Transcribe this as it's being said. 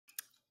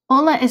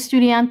Hola,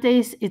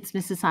 estudiantes. It's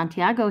Mrs.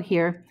 Santiago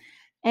here.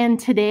 And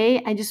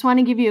today I just want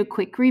to give you a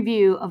quick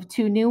review of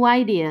two new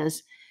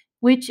ideas,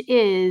 which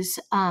is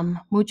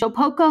mucho,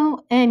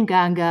 poco, and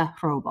ganga,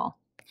 robo.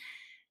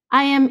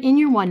 I am in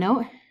your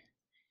OneNote,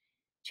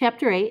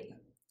 chapter 8,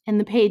 and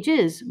the page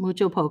is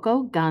mucho,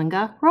 poco,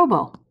 ganga,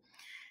 robo.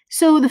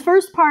 So the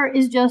first part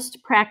is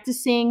just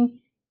practicing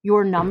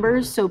your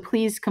numbers, so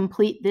please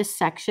complete this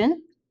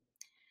section.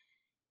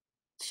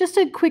 It's just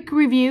a quick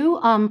review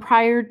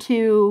prior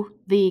to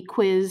the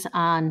quiz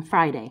on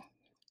Friday.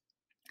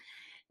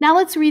 Now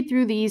let's read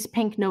through these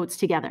pink notes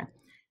together.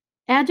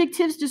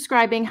 Adjectives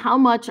describing how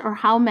much or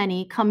how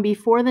many come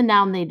before the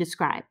noun they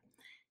describe.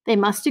 They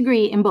must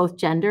agree in both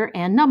gender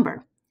and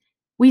number.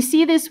 We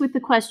see this with the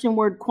question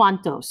word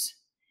cuantos.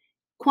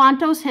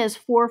 Cuantos has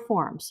four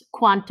forms: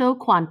 cuanto,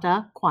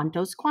 cuanta,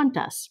 cuantos,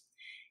 cuantas.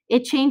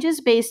 It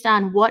changes based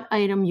on what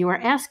item you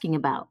are asking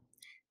about.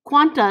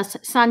 ¿Cuántas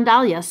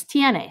sandalias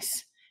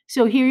tienes?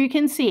 So here you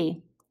can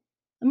see,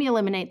 let me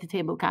eliminate the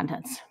table of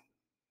contents.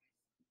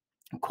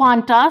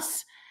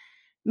 ¿Cuántas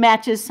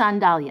matches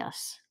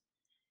sandalias?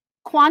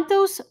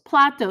 ¿Cuántos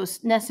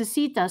platos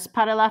necesitas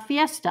para la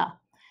fiesta?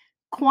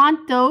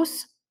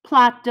 ¿Cuántos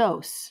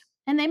platos?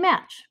 And they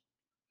match.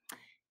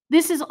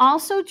 This is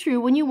also true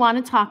when you want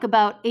to talk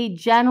about a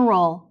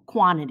general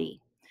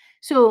quantity.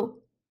 So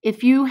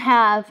if you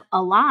have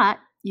a lot,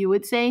 you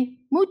would say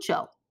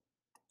mucho.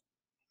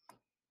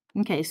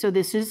 Okay, so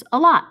this is a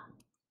lot,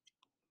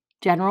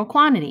 general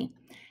quantity.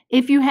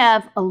 If you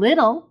have a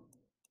little,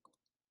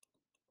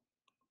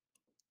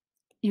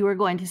 you are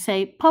going to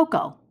say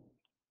poco.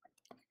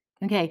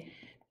 Okay,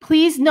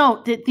 please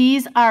note that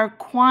these are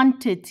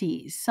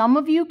quantities. Some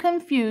of you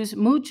confuse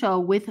mucho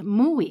with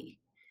muy.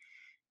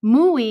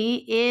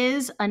 Muy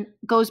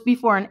goes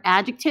before an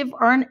adjective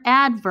or an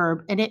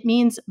adverb, and it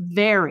means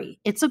very.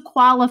 It's a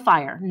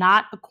qualifier,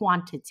 not a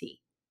quantity.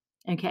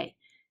 Okay,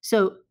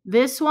 so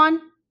this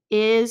one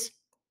is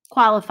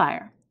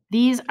qualifier.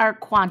 These are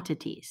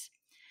quantities.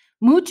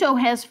 Mucho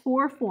has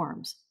four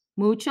forms: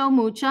 mucho,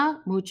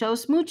 mucha,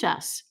 muchos,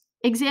 muchas.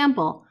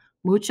 Example,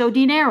 mucho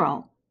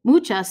dinero,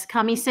 muchas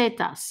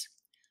camisetas.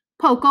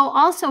 Poco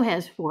also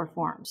has four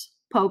forms: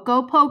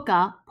 poco,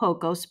 poca,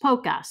 pocos,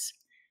 pocas.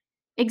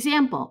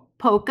 Example,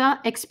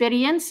 poca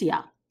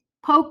experiencia,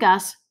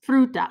 pocas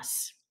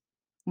frutas.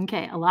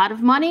 Okay, a lot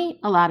of money,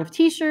 a lot of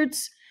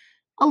t-shirts,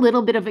 a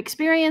little bit of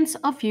experience,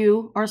 a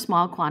few or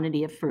small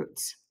quantity of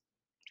fruits.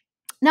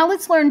 Now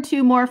let's learn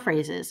two more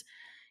phrases.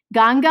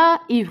 Ganga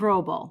y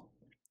robo.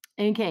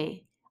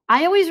 Okay,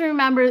 I always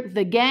remember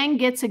the gang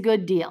gets a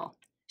good deal.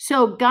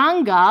 So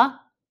ganga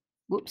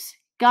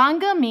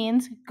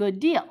means good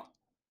deal.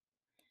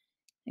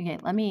 Okay,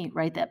 let me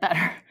write that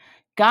better.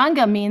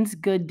 Ganga means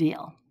good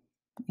deal.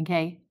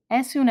 Okay,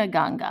 es una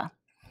ganga.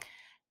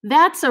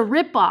 That's a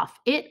ripoff.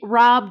 It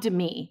robbed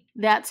me.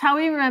 That's how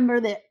we remember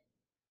that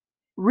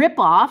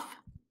ripoff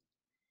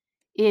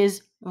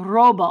is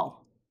robo.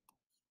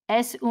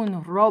 Es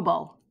un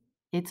robo.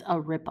 It's a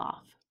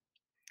ripoff.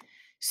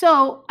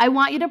 So I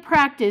want you to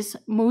practice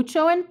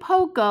mucho and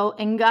poco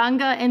and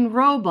ganga and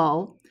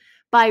robo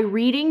by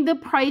reading the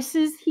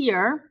prices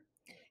here.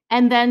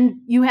 And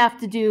then you have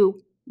to do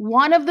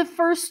one of the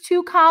first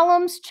two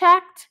columns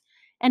checked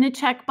and a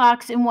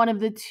checkbox in one of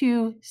the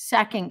two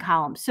second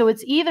columns. So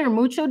it's either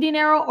mucho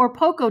dinero or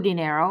poco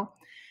dinero.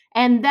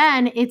 And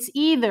then it's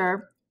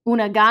either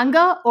una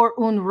ganga or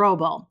un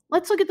robo.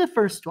 Let's look at the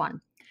first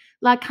one.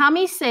 La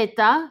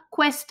camiseta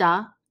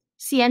cuesta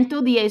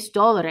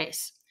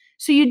 $110.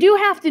 So you do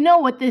have to know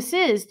what this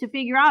is to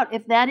figure out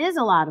if that is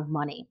a lot of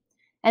money.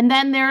 And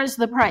then there's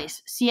the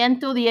price,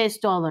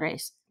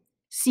 $110.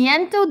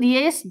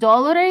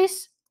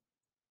 $110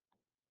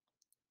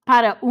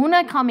 para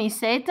una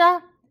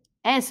camiseta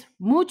es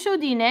mucho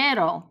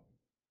dinero.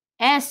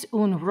 Es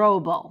un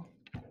robo.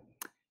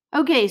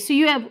 Okay, so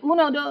you have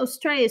 1, 2,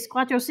 3,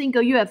 4,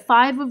 5. You have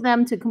 5 of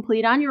them to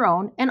complete on your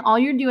own. And all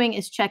you're doing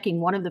is checking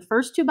one of the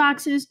first two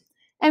boxes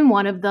and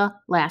one of the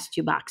last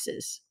two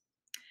boxes.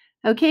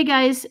 Okay,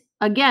 guys,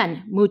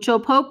 again, mucho,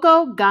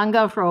 poco,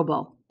 ganga,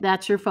 robo.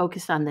 That's your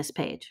focus on this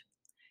page.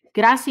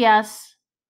 Gracias.